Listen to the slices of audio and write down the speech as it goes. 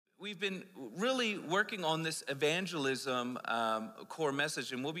We've been really working on this evangelism core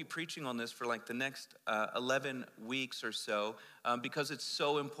message, and we'll be preaching on this for like the next 11 weeks or so because it's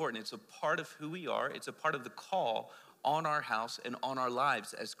so important. It's a part of who we are. It's a part of the call on our house and on our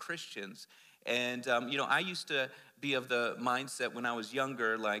lives as Christians. And, I used to be of the mindset when I was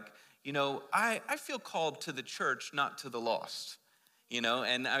younger, like, I feel called to the church, not to the lost.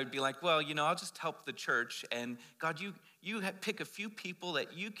 And I would be like, well, I'll just help the church. And God, you pick a few people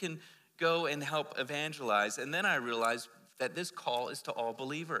that you can go and help evangelize. And then I realized that this call is to all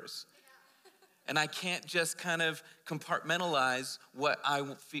believers. And I can't just kind of compartmentalize what I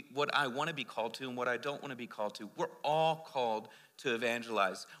want to be called to and what I don't want to be called to. We're all called to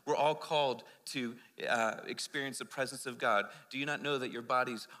evangelize. We're all called to experience the presence of God. Do you not know that your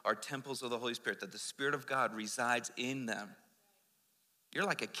bodies are temples of the Holy Spirit, that the Spirit of God resides in them? You're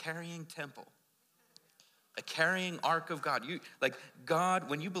like a carrying temple, a carrying ark of God. God,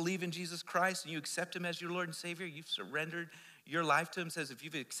 when you believe in Jesus Christ and you accept him as your Lord and Savior, you've surrendered your life to him. Says if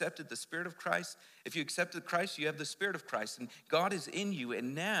you've accepted the Spirit of Christ, if you accepted Christ, you have the Spirit of Christ. And God is in you,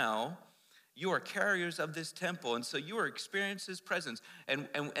 and now you are carriers of this temple. And so you are experiencing his presence. And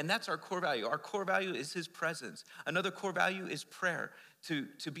that's our core value. Our core value is his presence. Another core value is prayer.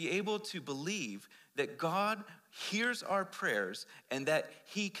 To be able to believe that God hears our prayers and that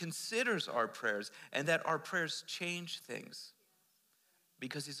he considers our prayers and that our prayers change things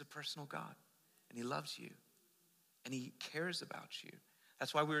because he's a personal God and he loves you and he cares about you.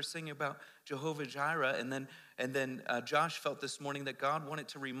 That's why we were singing about Jehovah Jireh, and then Josh felt this morning that God wanted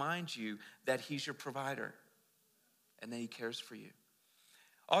to remind you that he's your provider and that he cares for you.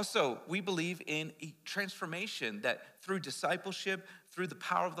 Also, we believe in transformation, that through discipleship, through the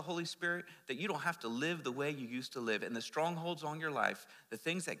power of the Holy Spirit, that you don't have to live the way you used to live. And the strongholds on your life, the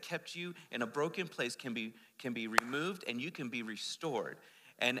things that kept you in a broken place can be removed and you can be restored.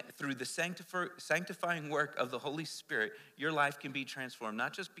 And through the sanctifying work of the Holy Spirit, your life can be transformed.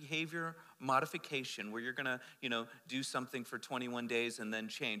 Not just behavior modification where you're gonna, do something for 21 days and then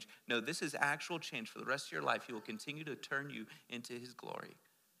change. No, this is actual change for the rest of your life. He will continue to turn you into his glory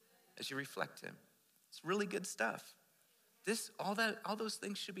as you reflect him. It's really good stuff. All those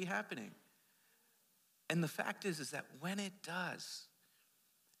things should be happening. And the fact is that when it does,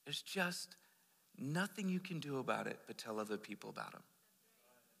 there's just nothing you can do about it but tell other people about him.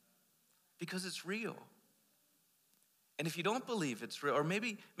 Because it's real. And if you don't believe it's real, or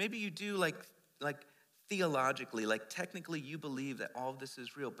maybe you do like theologically, like technically you believe that all of this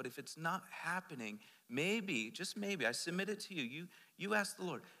is real, but if it's not happening, maybe, just maybe, I submit it to you, you ask the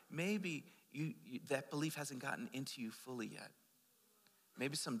Lord, maybe that belief hasn't gotten into you fully yet.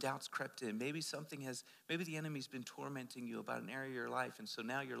 Maybe some doubts crept in. Maybe the enemy's been tormenting you about an area of your life, and so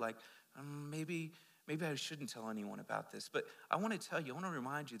now you're like, maybe I shouldn't tell anyone about this. But I want to tell you, I want to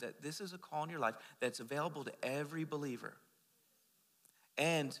remind you that this is a call in your life that's available to every believer.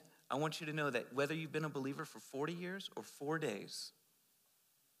 And I want you to know that whether you've been a believer for 40 years or 4 days,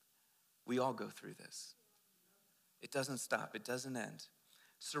 we all go through this. It doesn't stop. It doesn't end.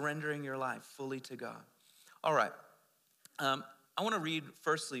 Surrendering your life fully to God. All right. I want to read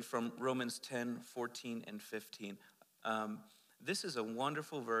firstly from Romans 10, 14, and 15. This is a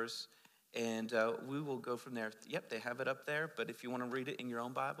wonderful verse, and we will go from there. Yep, they have it up there, but if you want to read it in your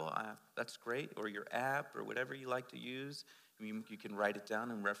own Bible, that's great, or your app, or whatever you like to use. You can write it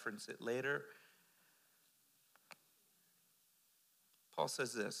down and reference it later. Paul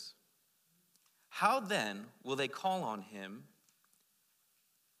says this, "How then will they call on him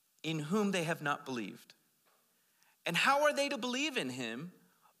in whom they have not believed? And how are they to believe in him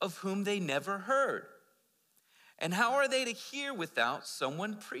of whom they never heard? And how are they to hear without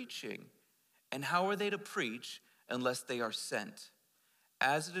someone preaching? And how are they to preach unless they are sent?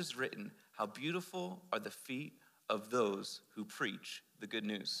 As it is written, how beautiful are the feet of those who preach the good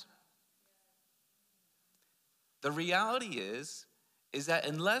news." The reality is that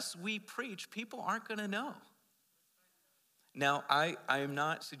unless we preach, people aren't going to know. Now, I am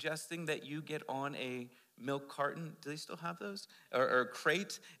not suggesting that you get on a milk carton, do they still have those? Or a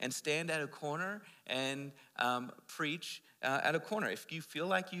crate and stand at a corner and preach at a corner. If you feel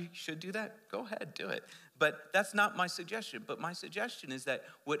like you should do that, go ahead, do it. But that's not my suggestion. But my suggestion is that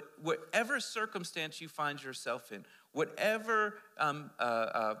whatever circumstance you find yourself in, whatever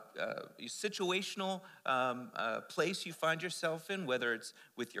situational place you find yourself in, whether it's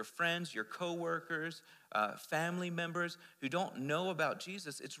with your friends, your coworkers, family members who don't know about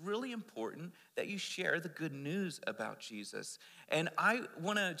Jesus, it's really important that you share the good news about Jesus. And I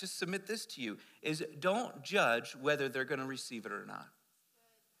want to just submit this to you, is don't judge whether they're going to receive it or not.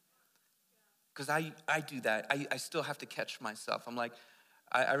 Because I do that. I still have to catch myself. I'm like,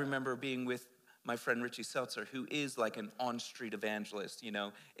 I remember being with my friend Richie Seltzer, who is like an on-street evangelist.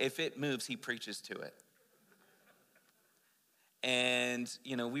 If it moves, he preaches to it. And,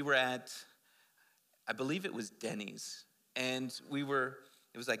 we were at, I believe it was Denny's. And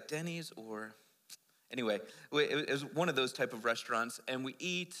it was like Denny's or, anyway, it was one of those type of restaurants. And we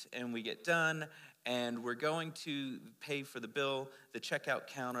eat and we get done and we're going to pay for the bill, the checkout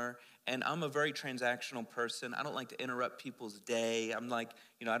counter. And I'm a very transactional person. I don't like to interrupt people's day. I'm like,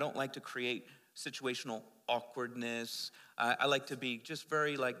 I don't like to create situational awkwardness. I like to be just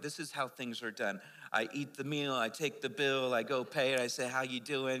very like, this is how things are done. I eat the meal, I take the bill, I go pay it, I say, how you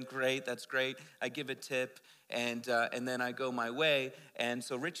doing? Great, that's great. I give a tip, and then I go my way. And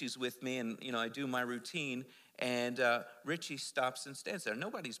so Richie's with me, and I do my routine, and Richie stops and stands there.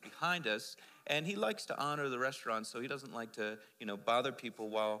 Nobody's behind us, and he likes to honor the restaurant, so he doesn't like to bother people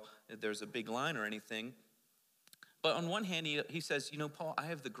while there's a big line or anything. But on one hand, he says, Paul, I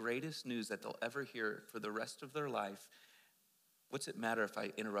have the greatest news that they'll ever hear for the rest of their life. What's it matter if I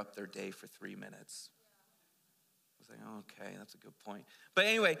interrupt their day for 3 minutes? I was like, okay, that's a good point. But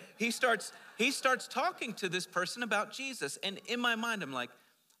anyway, he starts talking to this person about Jesus. And in my mind, I'm like,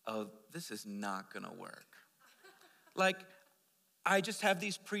 oh, this is not going to work. Like, I just have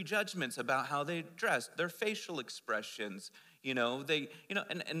these prejudgments about how they dress, their facial expressions, and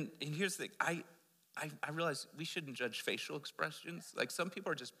here's the thing, I realize we shouldn't judge facial expressions. Like, some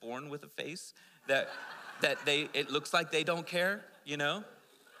people are just born with a face that it looks like they don't care,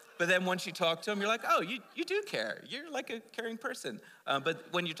 But then once you talk to them, you're like, oh, you do care. You're like a caring person. But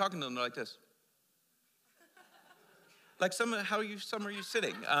when you're talking to them, they're like this. Like, some are you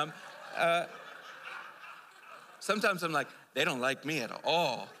sitting? Sometimes I'm like, they don't like me at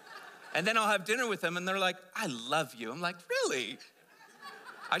all. And then I'll have dinner with them, and they're like, I love you. I'm like, really?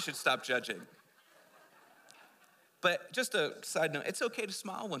 I should stop judging. But just a side note, it's okay to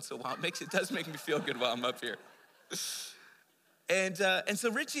smile once in a while. It does make me feel good while I'm up here. And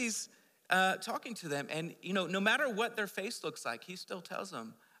so Richie's talking to them, and no matter what their face looks like, he still tells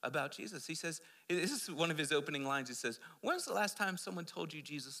them about Jesus. He says, this is one of his opening lines. He says, when's the last time someone told you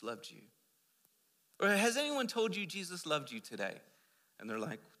Jesus loved you? Or has anyone told you Jesus loved you today? And they're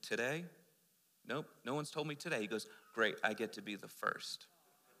like, today? Nope, no one's told me today. He goes, great, I get to be the first.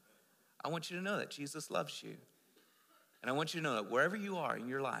 I want you to know that Jesus loves you. And I want you to know that wherever you are in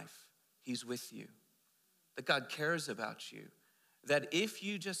your life, he's with you. That God cares about you. That if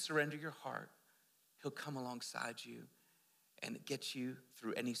you just surrender your heart, he'll come alongside you and get you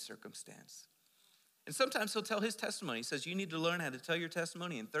through any circumstance. And sometimes he'll tell his testimony. He says, you need to learn how to tell your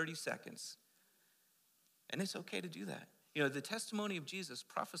testimony in 30 seconds. And it's okay to do that. The testimony of Jesus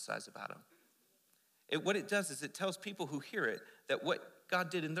prophesies about him. What it does is it tells people who hear it that what God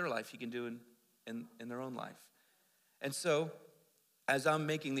did in their life, he can do in their own life. And so, as I'm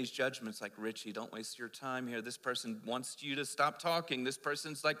making these judgments, like, Richie, don't waste your time here. This person wants you to stop talking. This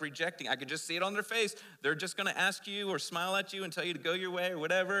person's like rejecting. I could just see it on their face. They're just going to ask you or smile at you and tell you to go your way or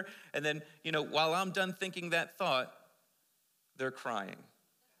whatever. And then, while I'm done thinking that thought, they're crying.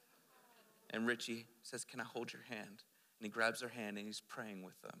 And Richie says, can I hold your hand? And he grabs their hand and he's praying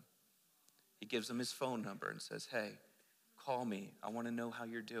with them. He gives them his phone number and says, hey, call me. I want to know how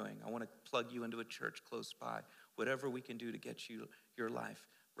you're doing. I want to plug you into a church close by. Whatever we can do to get your life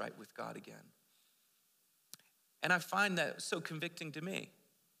right with God again. And I find that so convicting to me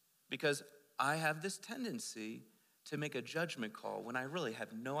because I have this tendency to make a judgment call when I really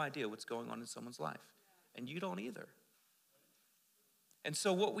have no idea what's going on in someone's life. And you don't either. And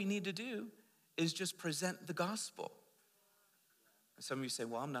so what we need to do is just present the gospel. And some of you say,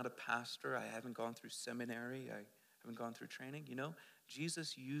 well, I'm not a pastor. I haven't gone through seminary. I haven't gone through training.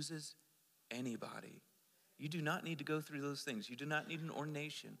 Jesus uses anybody. You do not need to go through those things. You do not need an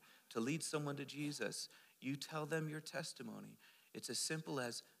ordination to lead someone to Jesus. You tell them your testimony. It's as simple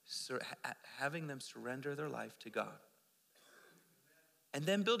as having them surrender their life to God. And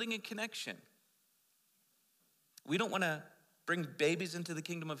then building a connection. We don't want to bring babies into the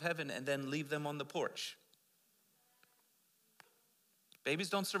kingdom of heaven and then leave them on the porch. Babies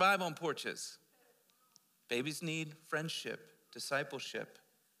don't survive on porches. Babies need friendship, discipleship,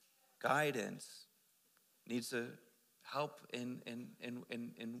 guidance. Needs to help in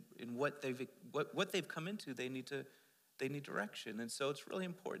what they've come into. They need direction, and so it's really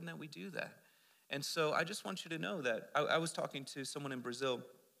important that we do that. And so I just want you to know that I was talking to someone in Brazil.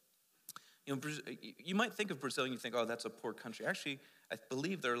 You might think of Brazil and you think, oh, that's a poor country. Actually, I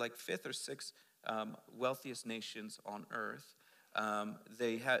believe they're like 5th or 6th wealthiest nations on earth.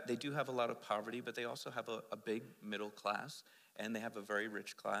 They do have a lot of poverty, but they also have a big middle class, and they have a very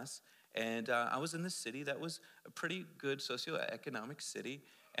rich class. And I was in this city that was a pretty good socioeconomic city.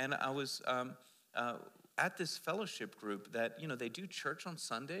 And I was at this fellowship group that, they do church on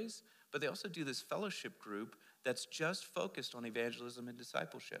Sundays, but they also do this fellowship group that's just focused on evangelism and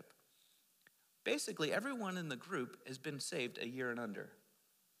discipleship. Basically, everyone in the group has been saved a year and under.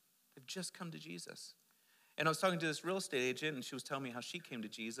 They've just come to Jesus. And I was talking to this real estate agent, and she was telling me how she came to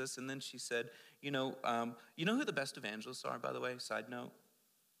Jesus. And then she said, you know who the best evangelists are, by the way? Side note,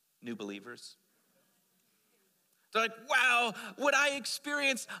 new believers. They're like, wow, what I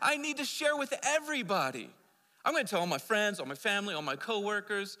experienced, I need to share with everybody. I'm going to tell all my friends, all my family, all my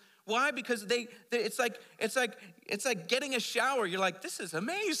coworkers. Why? Because it's like getting a shower. You're like, this is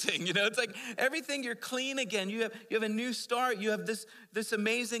amazing. It's like everything, you're clean again. You have a new start. You have this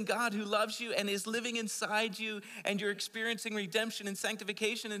amazing God who loves you and is living inside you, and you're experiencing redemption and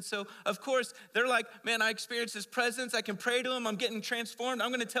sanctification. And so, of course, they're like, man, I experienced his presence. I can pray to him. I'm getting transformed.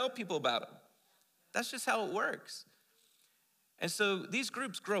 I'm going to tell people about him. That's just how it works. And so these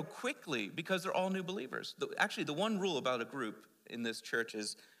groups grow quickly because they're all new believers. Actually, the one rule about a group in this church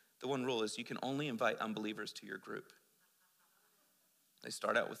is, you can only invite unbelievers to your group. They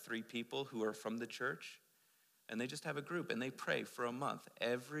start out with 3 people who are from the church, and they just have a group, and they pray for a month.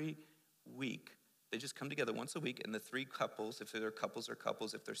 Every week, they just come together once a week, and the 3 couples, if they're couples or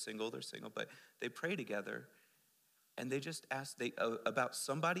couples, if they're single, but they pray together, and they just ask about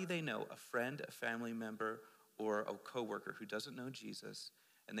somebody they know, a friend, a family member, or a coworker who doesn't know Jesus,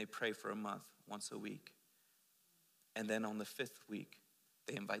 and they pray for a month, once a week. And then on the 5th week,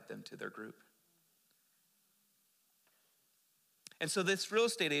 they invite them to their group. And so this real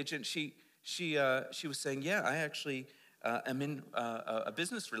estate agent, she was saying, yeah, I actually am in a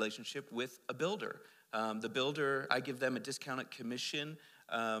business relationship with a builder. The builder, I give them a discounted commission.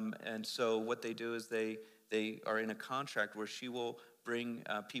 And so what they do is they are in a contract where she will bring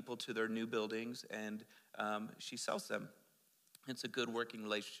people to their new buildings, and she sells them. It's a good working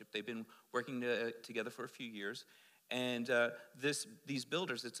relationship. They've been working together for a few years. And these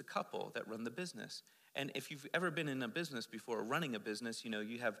builders, it's a couple that run the business. And if you've ever been in a business before, running a business,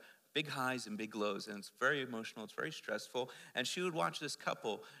 you have big highs and big lows, and it's very emotional, it's very stressful. And she would watch this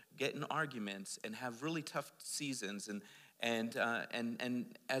couple get in arguments and have really tough seasons. And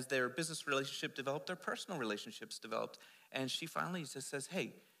as their business relationship developed, their personal relationships developed. And she finally just says,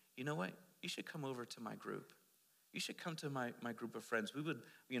 hey, you know what? You should come over to my group. You should come to my group of friends.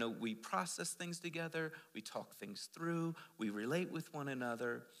 We process things together. We talk things through. We relate with one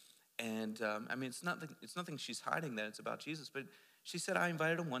another. And it's nothing she's hiding that it's about Jesus. But she said, I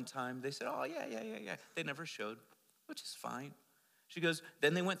invited them one time. They said, oh, yeah. They never showed, which is fine. She goes,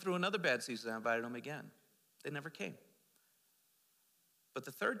 then they went through another bad season. I invited them again. They never came. But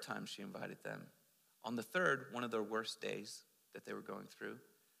the 3rd time she invited them, on the 3rd, one of their worst days that they were going through,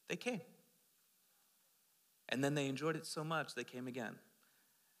 they came. And then they enjoyed it so much, they came again.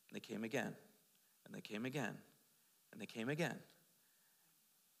 And they came again. And they came again. And they came again.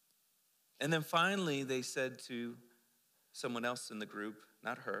 And then finally, they said to someone else in the group,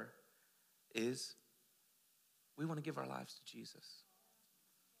 not her, we want to give our lives to Jesus.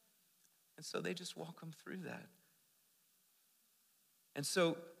 And so they just walk them through that. And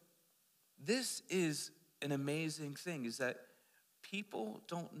so this is an amazing thing, is that people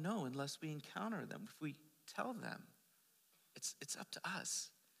don't know unless we encounter them. If we tell them, it's up to us.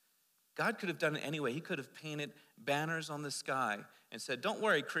 God could have done it anyway. He could have painted banners on the sky and said, don't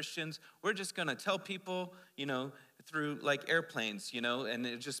worry, Christians, we're just going to tell people, through like airplanes, and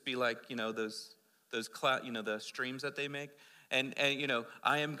it'd just be like, those cloud, the streams that they make. And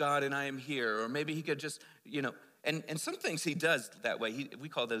I am God and I am here. Or maybe he could just, and some things he does that way. We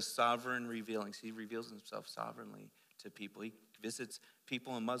call those sovereign revealings. He reveals himself sovereignly to people. He visits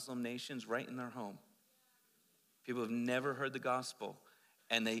people in Muslim nations right in their home. People have never heard the gospel,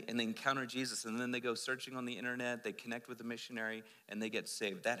 and they encounter Jesus, and then they go searching on the internet, they connect with a missionary, and they get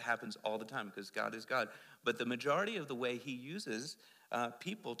saved. That happens all the time because God is God. But the majority of the way he uses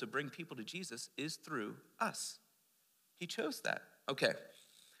people to bring people to Jesus is through us. He chose that. Okay,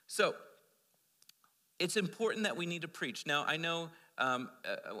 so it's important that we need to preach. Now, I know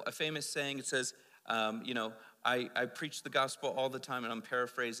a famous saying, it says, I preach the gospel all the time, and I'm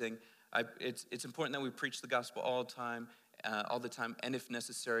paraphrasing. It's important that we preach the gospel all the time, and if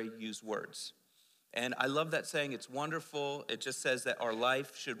necessary, use words. And I love that saying. It's wonderful. It just says that our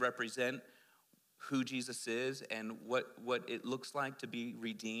life should represent who Jesus is and what it looks like to be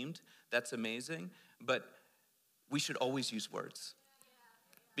redeemed. That's amazing. But we should always use words,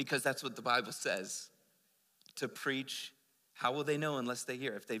 because that's what the Bible says. To preach, how will they know unless they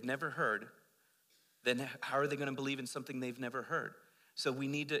hear? If they've never heard, then how are they going to believe in something they've never heard? So we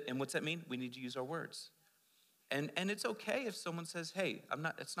need to, and what's that mean? We need to use our words. And it's okay if someone says, hey,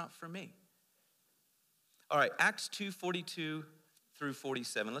 it's not for me. All right, Acts 2:42 through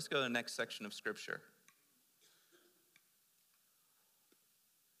 47. Let's go to the next section of scripture.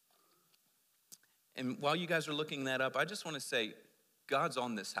 And while you guys are looking that up, I just want to say, God's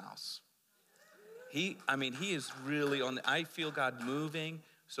on this house. He is really I feel God moving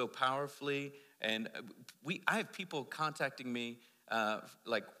so powerfully. And I have people contacting me,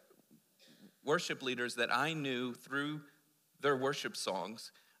 like worship leaders that I knew through their worship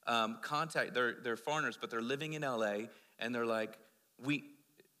songs. They're foreigners, but they're living in LA, and they're like,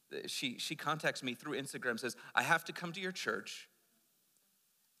 she contacts me through Instagram, says, I have to come to your church.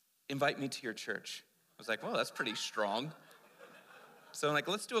 Invite me to your church. I was like, well, that's pretty strong. So I'm like,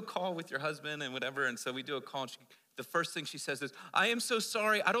 let's do a call with your husband and whatever. And so we do a call, and the first thing she says is, I am so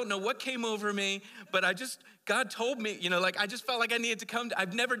sorry. I don't know what came over me, but God told me, I just felt like I needed to come.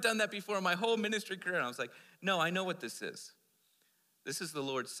 I've never done that before in my whole ministry career. And I was like, no, I know what this is. This is the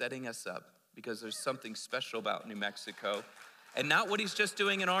Lord setting us up because there's something special about New Mexico. And not what he's just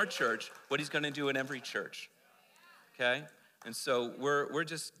doing in our church, what he's going to do in every church. Okay? And so we're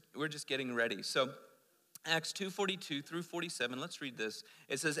just getting ready. So Acts 2:42 through 47, let's read this.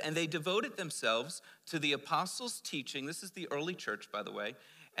 It says, and they devoted themselves to the apostles' teaching, this is the early church, by the way,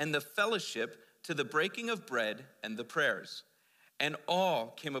 and the fellowship, to the breaking of bread and the prayers. And awe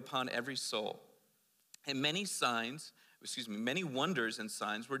came upon every soul. And many wonders and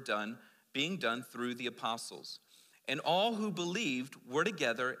signs were being done through the apostles. And all who believed were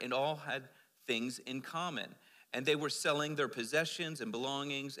together and all had things in common. And they were selling their possessions and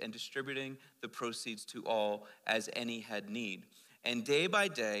belongings and distributing the proceeds to all as any had need. And day by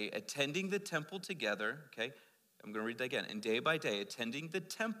day, attending the temple together, okay, I'm going to read that again. And day by day, attending the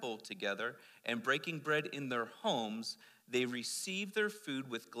temple together and breaking bread in their homes, they received their food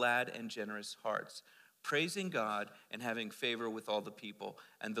with glad and generous hearts, praising God and having favor with all the people.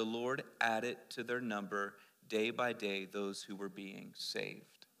 And the Lord added to their number day by day those who were being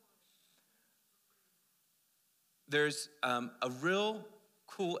saved. There's a real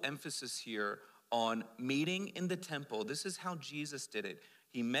cool emphasis here on meeting in the temple. This is how Jesus did it.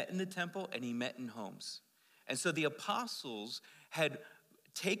 He met in the temple and he met in homes. And so the apostles had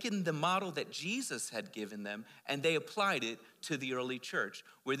taken the model that Jesus had given them and they applied it to the early church,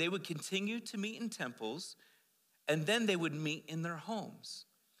 where they would continue to meet in temples and then they would meet in their homes.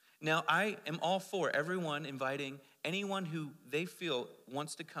 Now, I am all for everyone inviting anyone who they feel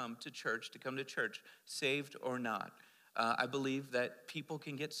wants to come to church, saved or not. I believe that people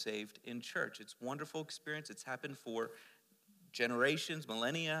can get saved in church. It's a wonderful experience. It's happened for generations,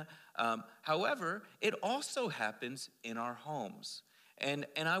 millennia. However, it also happens in our homes. And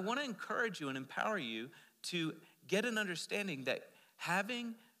I want to encourage you and empower you to get an understanding that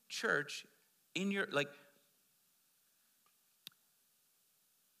having church in your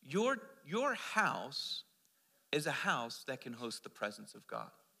house is a house that can host the presence of God,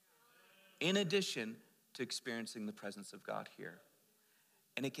 in addition to experiencing the presence of God here.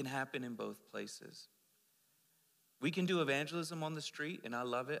 And it can happen in both places. We can do evangelism on the street, and I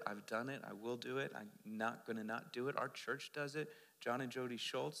love it. I've done it. I will do it. I'm not going to not do it. Our church does it. John and Jody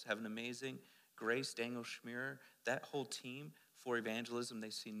Schultz have an amazing Grace, Daniel Schmerer, that whole team for evangelism.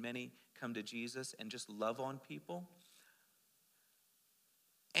 They've seen many come to Jesus and just love on people.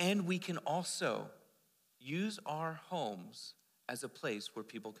 And we can also use our homes as a place where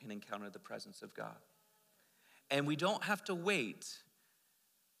people can encounter the presence of God. And we don't have to wait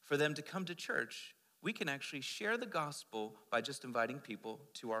for them to come to church. We can actually share the gospel by just inviting people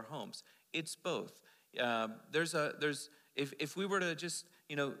to our homes. It's both. If we were to just,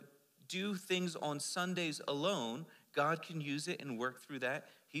 do things on Sundays alone, God can use it and work through that.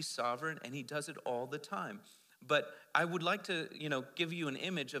 He's sovereign and he does it all the time. But I would like to, give you an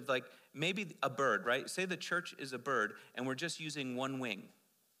image of maybe a bird, right? Say the church is a bird and we're just using one wing.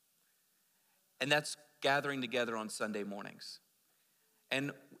 And that's gathering together on Sunday mornings.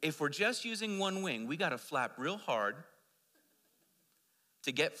 And if we're just using one wing, we got to flap real hard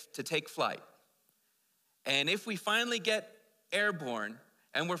to take flight. And if we finally get airborne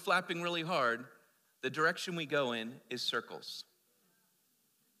and we're flapping really hard, the direction we go in is circles.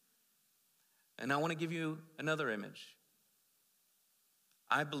 And I want to give you another image.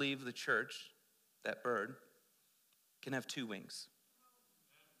 I believe the church, that bird, can have two wings.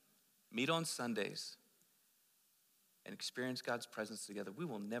 Meet on Sundays and experience God's presence together. We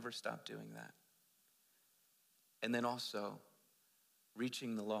will never stop doing that. And then also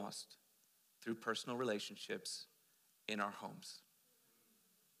reaching the lost through personal relationships in our homes.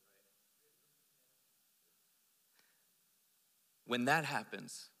 When that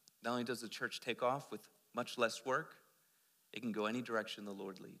happens, not only does the church take off with much less work, it can go any direction the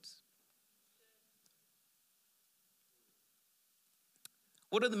Lord leads.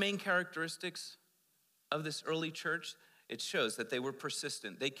 What are the main characteristics of this early church? It shows that they were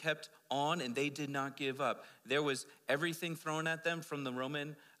persistent. They kept on and they did not give up. There was everything thrown at them from the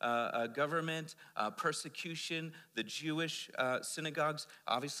Roman government, persecution. The Jewish synagogues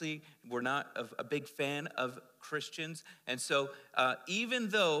obviously were not a big fan of Christians. And so even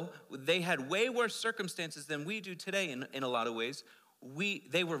though they had way worse circumstances than we do today in a lot of ways,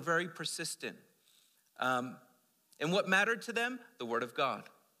 they were very persistent. And what mattered to them? The Word of God.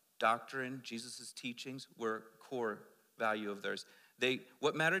 Doctrine, Jesus' teachings were core value of theirs.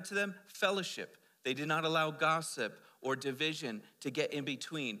 What mattered to them? Fellowship. They did not allow gossip or division to get in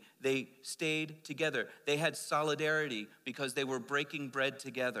between. They stayed together. They had solidarity because they were breaking bread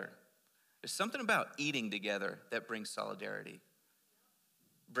together. There's something about eating together that brings solidarity.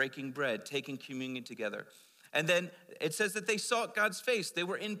 Breaking bread, taking communion together. And then it says that they sought God's face. They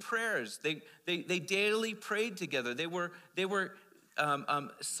were in prayers. They daily prayed together. They were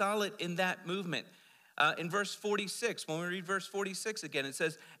solid in that movement. In verse 46, when we read verse 46 again, it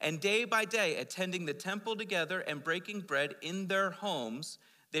says, and day by day, attending the temple together and breaking bread in their homes,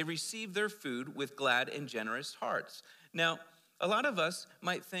 they received their food with glad and generous hearts. Now, a lot of us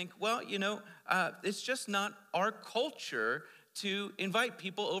might think, well, it's just not our culture to invite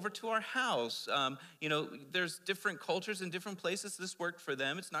people over to our house. There's different cultures in different places. This worked for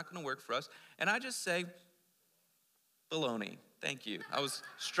them. It's not going to work for us. And I just say, baloney. Thank you. I was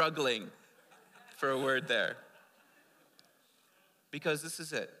struggling for a word there. Because this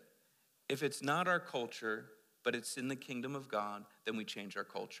is it. If it's not our culture, but it's in the kingdom of God, then we change our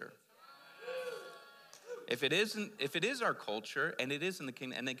culture. If it is our culture and it is in the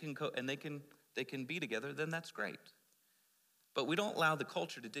kingdom and they can be together, then that's great. But we don't allow the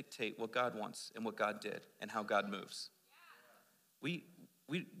culture to dictate what God wants and what God did and how God moves. We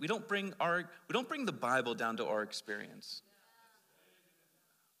don't bring the Bible down to our experience.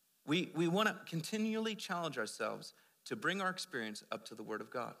 We want to continually challenge ourselves to bring our experience up to the Word of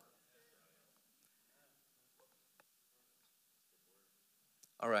God.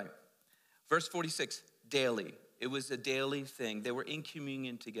 All right. Verse 46, daily. It was a daily thing. They were in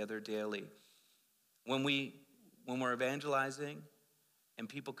communion together daily. When we're evangelizing and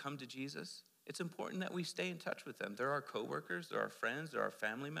people come to Jesus, it's important that we stay in touch with them. They're our coworkers, they're our friends, they're our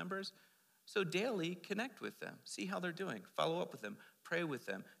family members. So daily connect with them. See how they're doing. Follow up with them. Pray with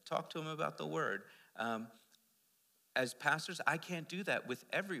them. Talk to them about the Word. As pastors, I can't do that with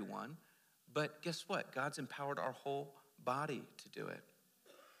everyone. But guess what? God's empowered our whole body to do it.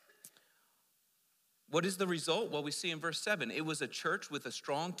 What is the result? Well, we see in verse 7. It was a church with a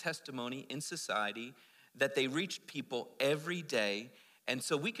strong testimony in society that they reached people every day. And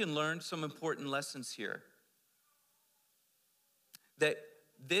so we can learn some important lessons here. That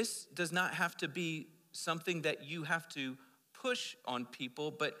this does not have to be something that you have to push on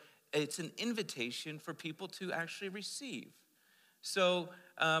people, but it's an invitation for people to actually receive. So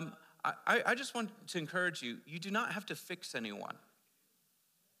I just want to encourage you, you do not have to fix anyone.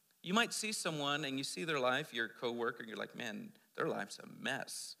 You might see someone and you see their life, your coworker, you're like, man, their life's a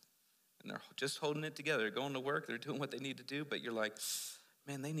mess. And they're just holding it together. They're going to work, they're doing what they need to do, but you're like,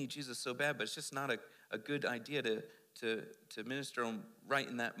 man, they need Jesus so bad, but it's just not a good idea to minister them right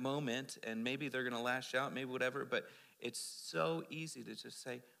in that moment, and maybe they're going to lash out, maybe whatever, but it's so easy to just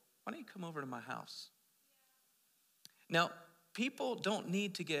say, why don't you come over to my house? Now, people don't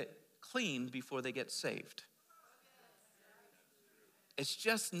need to get clean before they get saved. It's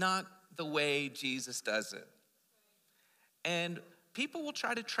just not the way Jesus does it. And people will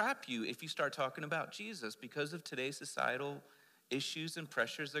try to trap you if you start talking about Jesus because of today's societal issues and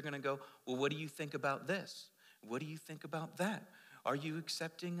pressures. They're going to go, well, what do you think about this? What do you think about that? Are you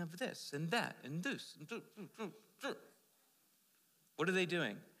accepting of this and that and this? What are they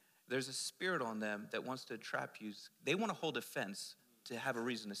doing? There's a spirit on them that wants to trap you. They want to hold a fence to have a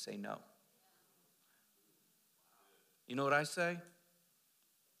reason to say no. You know what I say?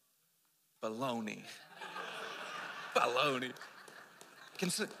 Baloney. Baloney.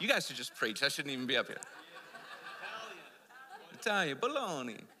 You guys should just preach. I shouldn't even be up here. Italian,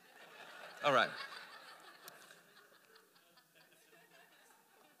 baloney. All right.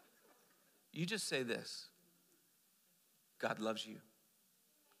 You just say this. God loves you.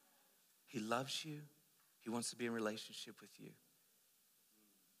 He loves you. He wants to be in relationship with you.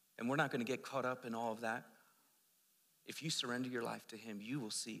 And we're not going to get caught up in all of that. If you surrender your life to him, you will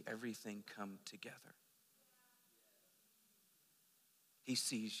see everything come together. He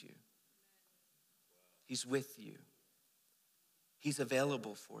sees you. He's with you. He's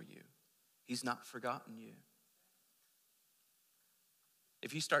available for you. He's not forgotten you.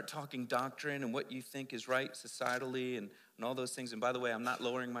 If you start talking doctrine and what you think is right societally and all those things, and by the way, I'm not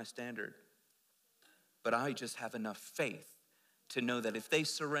lowering my standard, but I just have enough faith to know that if they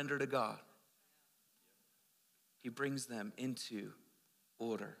surrender to God, he brings them into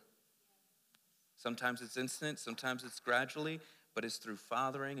order. Sometimes it's instant, sometimes it's gradually, but it's through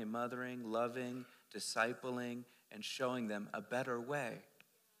fathering and mothering, loving, discipling, and showing them a better way.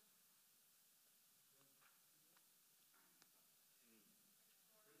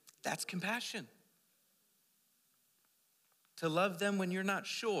 That's compassion. To love them when you're not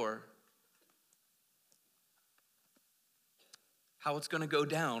sure how it's going to go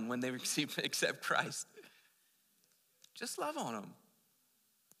down when they accept Christ. Just love on them.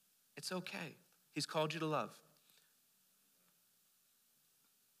 It's okay. He's called you to love.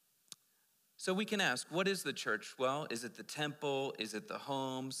 So we can ask, what is the church? Well, is it the temple? Is it the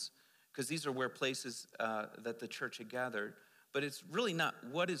homes? Because these are where places that the church had gathered. But it's really not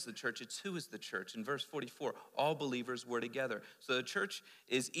what is the church, it's who is the church. In verse 44, all believers were together. So the church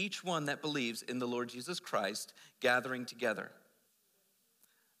is each one that believes in the Lord Jesus Christ gathering together.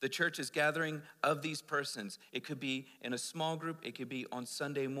 The church is gathering of these persons. It could be in a small group. It could be on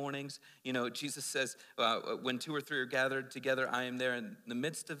Sunday mornings. You know, Jesus says, when 2 or 3 are gathered together, I am there in the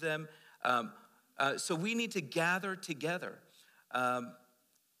midst of them. So we need to gather together.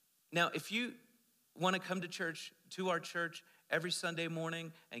 Now, if you want to come to church, to our church, every Sunday morning,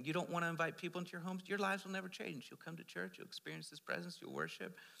 and you don't want to invite people into your homes, your lives will never change. You'll come to church, you'll experience his presence, you'll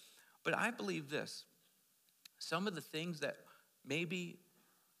worship. But I believe this. Some of the things that maybe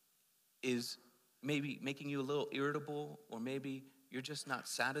is maybe making you a little irritable, or maybe you're just not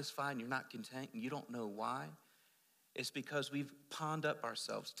satisfied and you're not content and you don't know why, it's because we've ponned up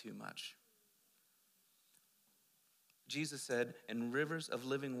ourselves too much. Jesus said, and rivers of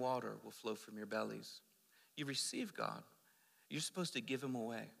living water will flow from your bellies. You receive God. You're supposed to give him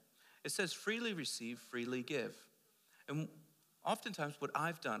away. It says freely receive, freely give. And oftentimes what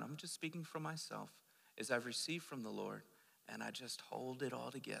I've done, I'm just speaking for myself, is I've received from the Lord and I just hold it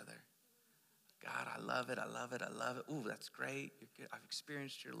all together. God, I love it, I love it, I love it. Ooh, that's great. You're good. I've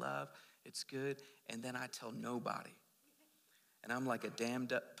experienced your love. It's good. And then I tell nobody. And I'm like a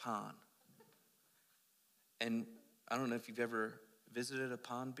dammed up pond. And I don't know if you've ever visited a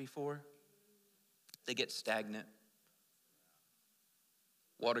pond before. They get stagnant.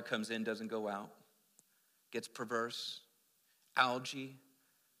 Water comes in, doesn't go out. Gets perverse. Algae.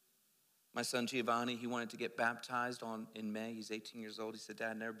 My son Giovanni, he wanted to get baptized in May. He's 18 years old. He said,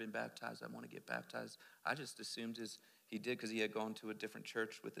 Dad, I've never been baptized. I want to get baptized. I just assumed he did because he had gone to a different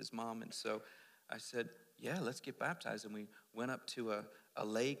church with his mom. And so I said, yeah, let's get baptized. And we went up to a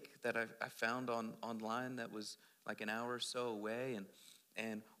lake that I found online that was like an hour or so away.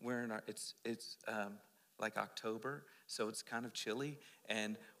 And we're in it's like October, so it's kind of chilly.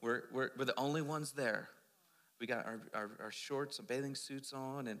 And we're the only ones there. We got our shorts and bathing suits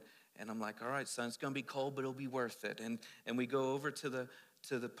on, and I'm like, all right, son, it's going to be cold, but it'll be worth it. And we go over to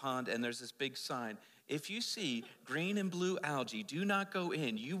the pond, and there's this big sign. If you see green and blue algae, do not go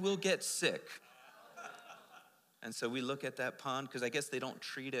in. You will get sick. And so we look at that pond, because I guess they don't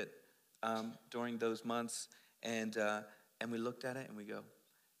treat it during those months. And we looked at it, and we go,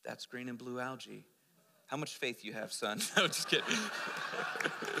 that's green and blue algae. How much faith you have, son? No, just kidding.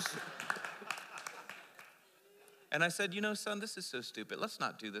 And I said, son, this is so stupid. Let's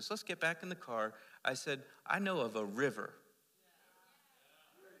not do this. Let's get back in the car. I said, I know of a river.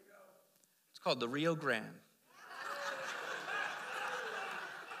 It's called the Rio Grande.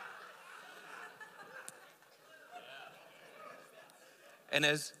 And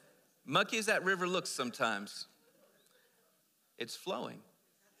as mucky as that river looks sometimes, it's flowing.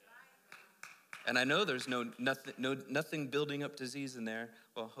 And I know there's nothing building up disease in there.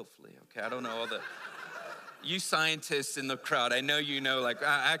 Well, hopefully, okay. I don't know all the... You scientists in the crowd, I know you know, like,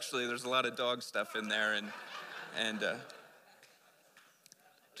 actually, there's a lot of dog stuff in there, and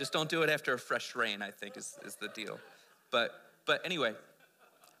just don't do it after a fresh rain, I think, is the deal. But anyway,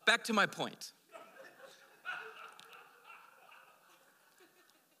 back to my point.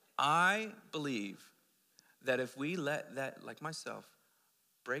 I believe that if we let that, like myself,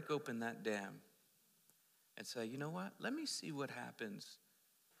 break open that dam and say, you know what? Let me see what happens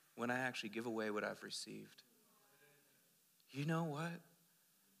when I actually give away what I've received. You know what?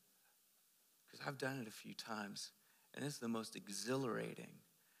 Because I've done it a few times, and it's the most exhilarating,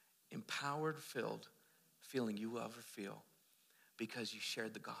 empowered-filled feeling you will ever feel, because you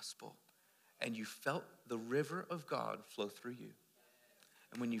shared the gospel and you felt the river of God flow through you.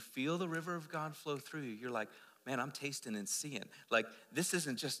 And when you feel the river of God flow through you, you're like, man, I'm tasting and seeing. Like, this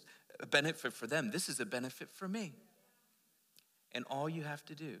isn't just a benefit for them. This is a benefit for me. And all you have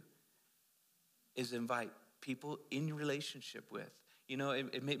to do is invite people in your relationship with. You know,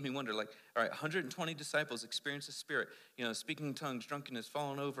 it made me wonder, like, all right, 120 disciples experience the Spirit, you know, speaking in tongues, drunkenness,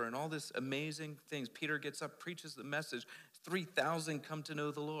 falling over, and all this amazing things. Peter gets up, preaches the message. 3,000 come to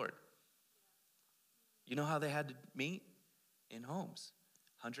know the Lord. You know how they had to meet? In homes.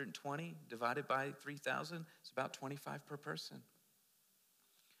 120 divided by 3,000 is about 25 per person.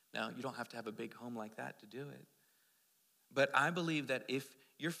 Now, you don't have to have a big home like that to do it. But I believe that if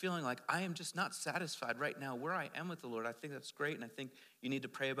you're feeling like, I am just not satisfied right now where I am with the Lord, I think that's great, and I think you need to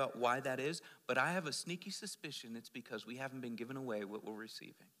pray about why that is. But I have a sneaky suspicion it's because we haven't been giving away what we're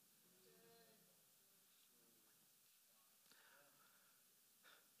receiving.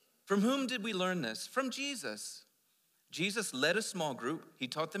 From whom did we learn this? From Jesus. Jesus led a small group. He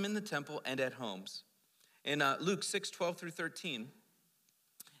taught them in the temple and at homes. In Luke 6:12 through 13, it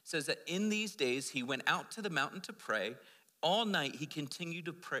says that in these days he went out to the mountain to pray. All night he continued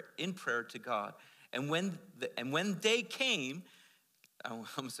to pray in prayer to God. And when day came,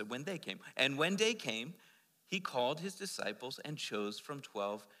 and when day came, he called his disciples and chose from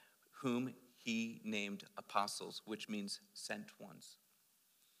 12 whom he named apostles, which means sent ones.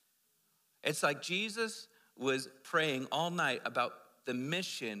 It's like Jesus was praying all night about the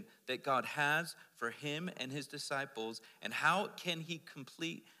mission that God has for him and his disciples, and how can he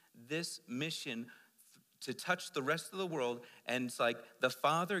complete this mission to touch the rest of the world. And it's like the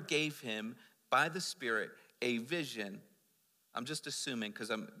Father gave him, by the Spirit, a vision. I'm just assuming,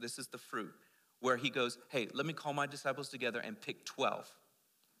 because this is the fruit, where he goes, hey, let me call my disciples together and pick 12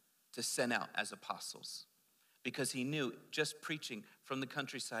 to send out as apostles. Because he knew just preaching from the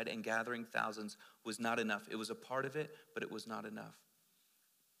countryside and gathering thousands was not enough. It was a part of it, but it was not enough.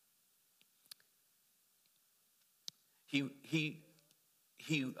 He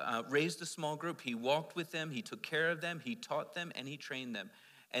raised a small group. He walked with them. He took care of them. He taught them, and he trained them.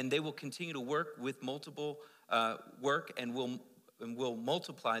 And they will continue to work with multiple work, and will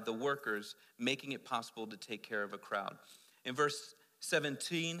multiply the workers, making it possible to take care of a crowd. In verse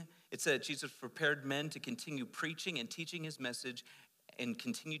 17, it said Jesus prepared men to continue preaching and teaching his message and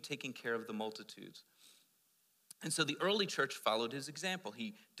continue taking care of the multitudes. And so the early church followed his example.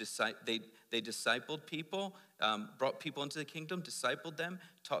 They discipled people, brought people into the kingdom, discipled them,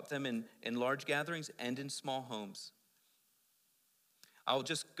 taught them in large gatherings and in small homes. I'll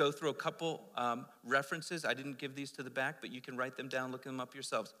just go through a couple references. I didn't give these to the back, but you can write them down, look them up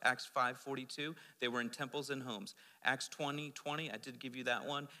yourselves. Acts 5:42, they were in temples and homes. Acts 20:20, I did give you that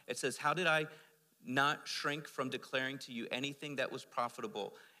one. It says, how did I not shrink from declaring to you anything that was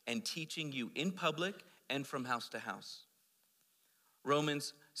profitable and teaching you in public and from house to house?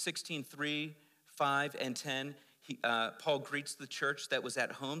 Romans 16:3, 5, and 10, Paul greets the church that was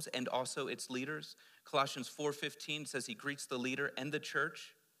at homes and also its leaders. Colossians 4:15 says he greets the leader and the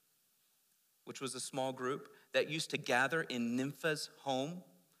church, which was a small group that used to gather in Nympha's home.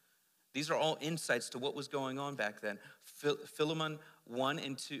 These are all insights to what was going on back then. Philemon 1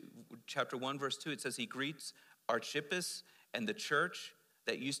 and 2, chapter 1, verse 2, it says he greets Archippus and the church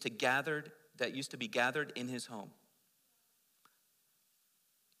that used to be gathered in his home.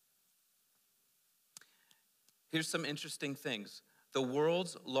 Here's some interesting things. The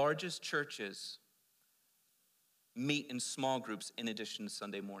world's largest churches meet in small groups in addition to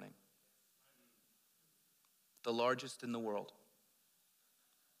Sunday morning. The largest in the world.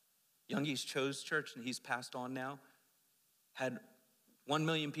 Young East Chose Church, and he's passed on now, had 1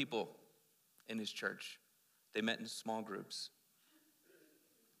 million people in his church. They met in small groups.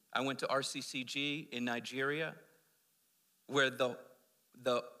 I went to RCCG in Nigeria, where the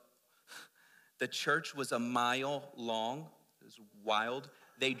church was a mile long. It was wild.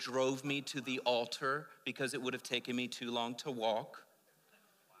 They drove me to the altar because it would have taken me too long to walk.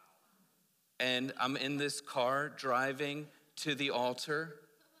 And I'm in this car driving to the altar.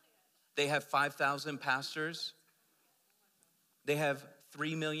 They have 5,000 pastors. They have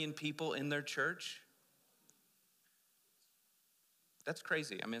 3 million people in their church. That's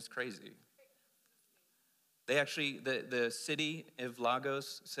crazy. I mean, it's crazy. They actually, the city of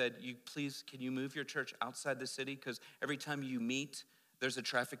Lagos said, can you move your church outside the city? Because every time you meet, there's a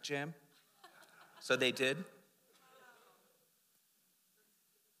traffic jam. So they did.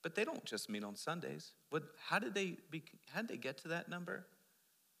 But they don't just meet on Sundays. How did they get to that number?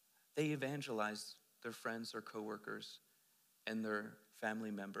 They evangelized their friends, their coworkers, and their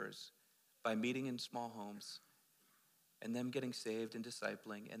family members by meeting in small homes and them getting saved and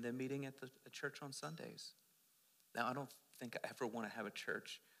discipling and then meeting at the church on Sundays. Now, I don't think I ever want to have a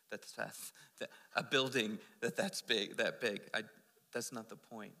church a building that's big, that big. That's not the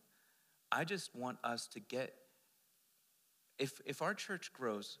point. I just want us to get, if our church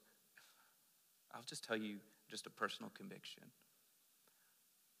grows, I'll just tell you just a personal conviction.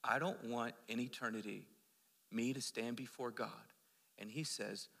 I don't want in eternity me to stand before God and he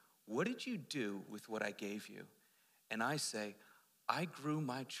says, what did you do with what I gave you? And I say, I grew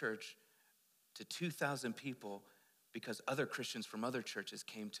my church to 2,000 people because other Christians from other churches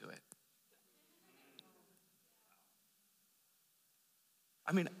came to it.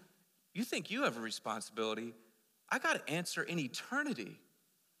 I mean, you think you have a responsibility. I got to answer in eternity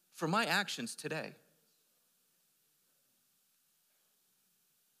for my actions today.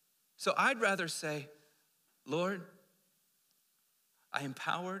 So I'd rather say, Lord, I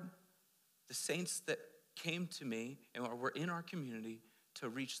empowered the saints that came to me and were in our community to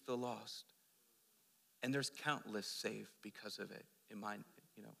reach the lost. And there's countless saved because of it. In mine,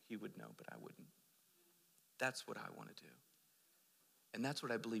 he would know, but I wouldn't. That's what I want to do. And that's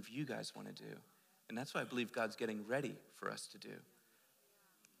what I believe you guys want to do. And that's what I believe God's getting ready for us to do.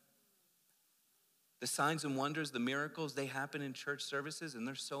 The signs and wonders, the miracles, they happen in church services and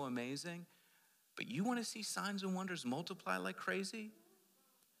they're so amazing. But you want to see signs and wonders multiply like crazy?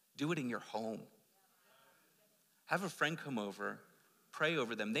 Do it in your home. Have a friend come over, pray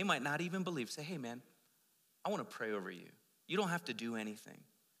over them. They might not even believe. Say, hey man, I want to pray over you. You don't have to do anything.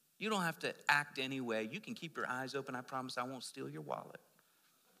 You don't have to act any way. You can keep your eyes open. I promise I won't steal your wallet.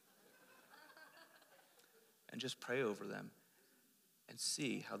 And just pray over them and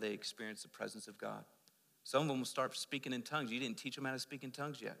see how they experience the presence of God. Some of them will start speaking in tongues. You didn't teach them how to speak in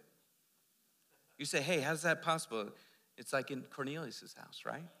tongues yet. You say, hey, how's that possible? It's like in Cornelius' house,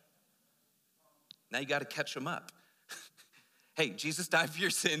 right? Now you got to catch them up. Hey, Jesus died for your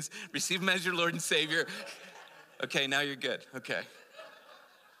sins. Receive him as your Lord and Savior. Okay, now you're good. Okay.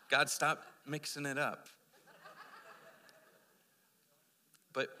 God, stop mixing it up.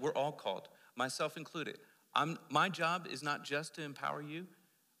 But we're all called, myself included. My job is not just to empower you,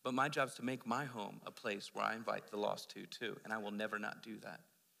 but my job is to make my home a place where I invite the lost to too, and I will never not do that.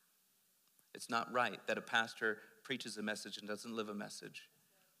 It's not right that a pastor preaches a message and doesn't live a message.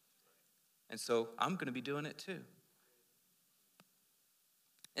 And so I'm going to be doing it too.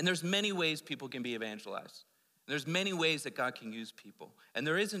 And there's many ways people can be evangelized. There's many ways that God can use people. And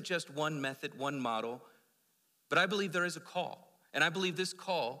there isn't just one method, one model, but I believe there is a call. And I believe this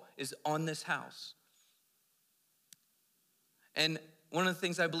call is on this house. And one of the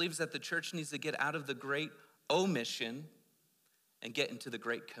things I believe is that the church needs to get out of the great omission and get into the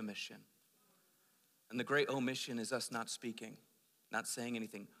great commission. And the great omission is us not speaking, not saying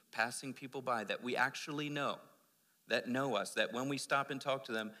anything, passing people by that we actually know, that know us, that when we stop and talk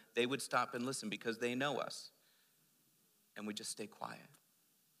to them, they would stop and listen because they know us. And we just stay quiet.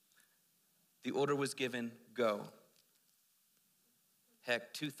 The order was given, go.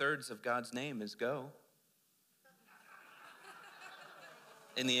 Heck, 2/3 of God's name is go.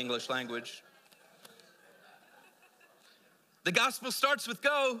 In the English language. The gospel starts with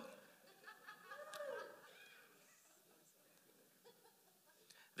go.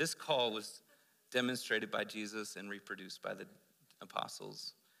 This call was demonstrated by Jesus and reproduced by the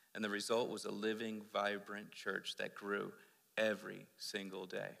apostles. And the result was a living, vibrant church that grew every single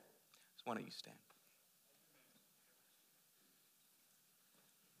day. So why don't you stand?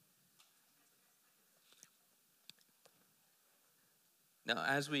 Now,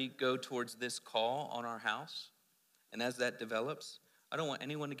 as we go towards this call on our house, and as that develops, I don't want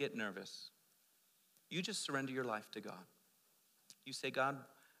anyone to get nervous. You just surrender your life to God. You say, God,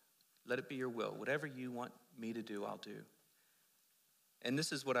 let it be your will. Whatever you want me to do, I'll do. And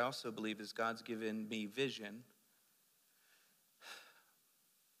this is what I also believe is God's given me vision.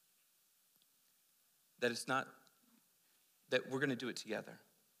 That it's not, that we're going to do it together.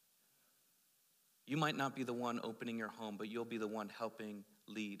 You might not be the one opening your home, but you'll be the one helping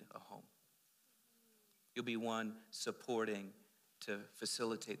lead a home. You'll be one supporting to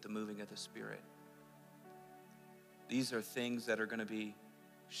facilitate the moving of the Spirit. These are things that are going to be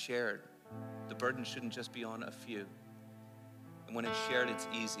shared. The burden shouldn't just be on a few. And when it's shared, it's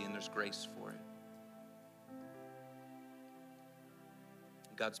easy and there's grace for it.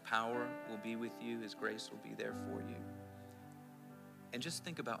 God's power will be with you. His grace will be there for you. And just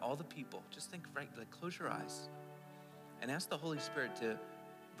think about all the people. Just think, right, like close your eyes and ask the Holy Spirit to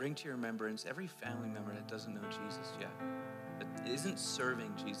bring to your remembrance every family member that doesn't know Jesus yet, that isn't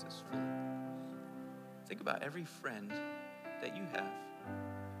serving Jesus fully. Think about every friend that you have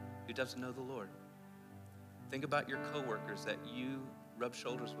who doesn't know the Lord. Think about your coworkers that you rub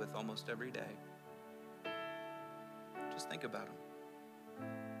shoulders with almost every day. Just think about them.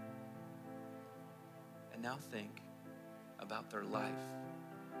 And now think about their life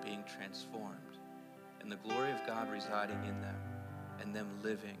being transformed and the glory of God residing in them and them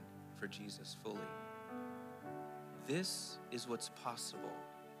living for Jesus fully. This is what's possible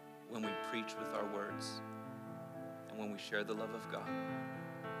when we preach with our words and when we share the love of God.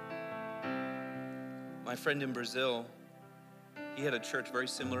 My friend in Brazil, he had a church very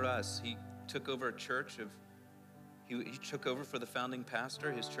similar to us. He took over a church he took over for the founding pastor.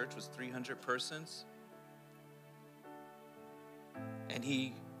 His church was 300 persons. And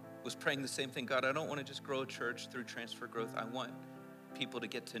he was praying the same thing. God, I don't want to just grow a church through transfer growth. I want people to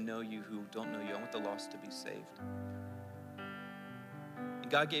get to know you who don't know you. I want the lost to be saved. And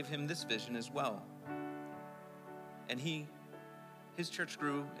God gave him this vision as well. And his church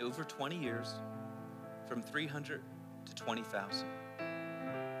grew over 20 years from 300 to 20,000.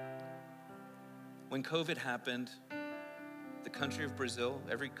 When COVID happened, the country of Brazil,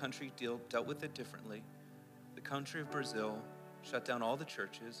 every country dealt with it differently. The country of Brazil shut down all the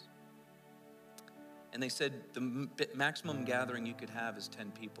churches. And they said the maximum gathering you could have is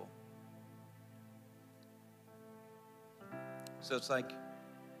 10 people. So it's like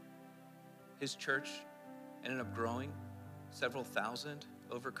his church ended up growing several thousand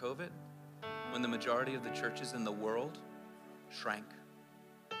over COVID when the majority of the churches in the world shrank.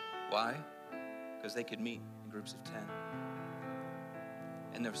 Why? Because they could meet in groups of 10.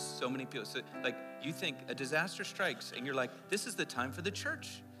 And there's so many people. So like you think a disaster strikes and you're like, this is the time for the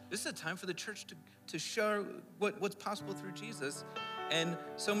church. This is a time for the church to show what's possible through Jesus. And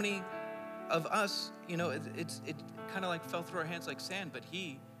so many of us, it kind of like fell through our hands like sand, but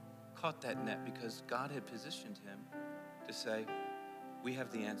he caught that net because God had positioned him to say, we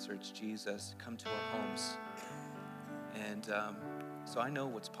have the answer, it's Jesus, come to our homes. And so I know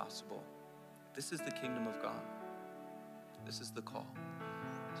what's possible. This is the kingdom of God. This is the call.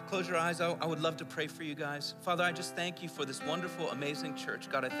 So close your eyes. I would love to pray for you guys. Father, I just thank you for this wonderful, amazing church.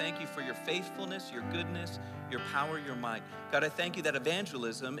 God, I thank you for your faithfulness, your goodness, your power, your might. God, I thank you that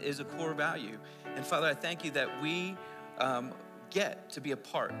evangelism is a core value. And Father, I thank you that we get to be a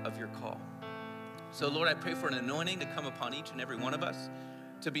part of your call. So Lord, I pray for an anointing to come upon each and every one of us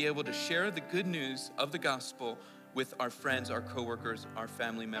to be able to share the good news of the gospel with our friends, our coworkers, our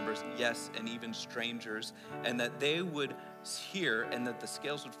family members, yes, and even strangers, and that they would hear and that the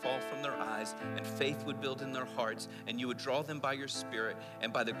scales would fall from their eyes and faith would build in their hearts and you would draw them by your Spirit,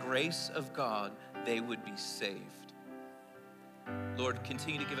 and by the grace of God, they would be saved. Lord,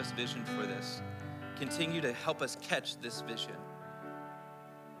 continue to give us vision for this. Continue to help us catch this vision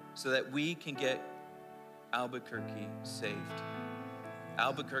so that we can get Albuquerque saved.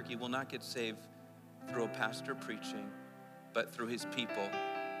 Albuquerque will not get saved through a pastor preaching, but through his people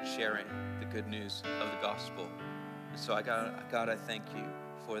sharing the good news of the gospel. And so God, I thank you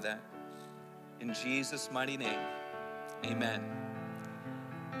for that. In Jesus' mighty name, amen.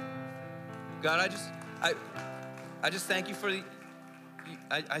 God, I just thank you for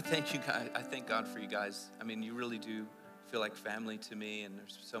I thank you guys. I thank God for you guys. I mean, you really do feel like family to me, and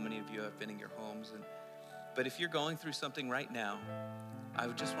there's so many of you have been in your homes. But if you're going through something right now, I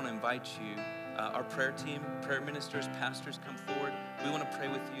would just want to invite you. Our prayer team, prayer ministers, pastors, come forward. We want to pray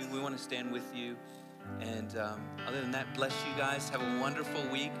with you. We want to stand with you. And other than that, bless you guys. Have a wonderful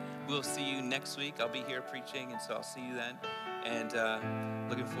week. We'll see you next week. I'll be here preaching, and so I'll see you then. And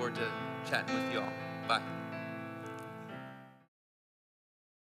looking forward to chatting with you all. Bye.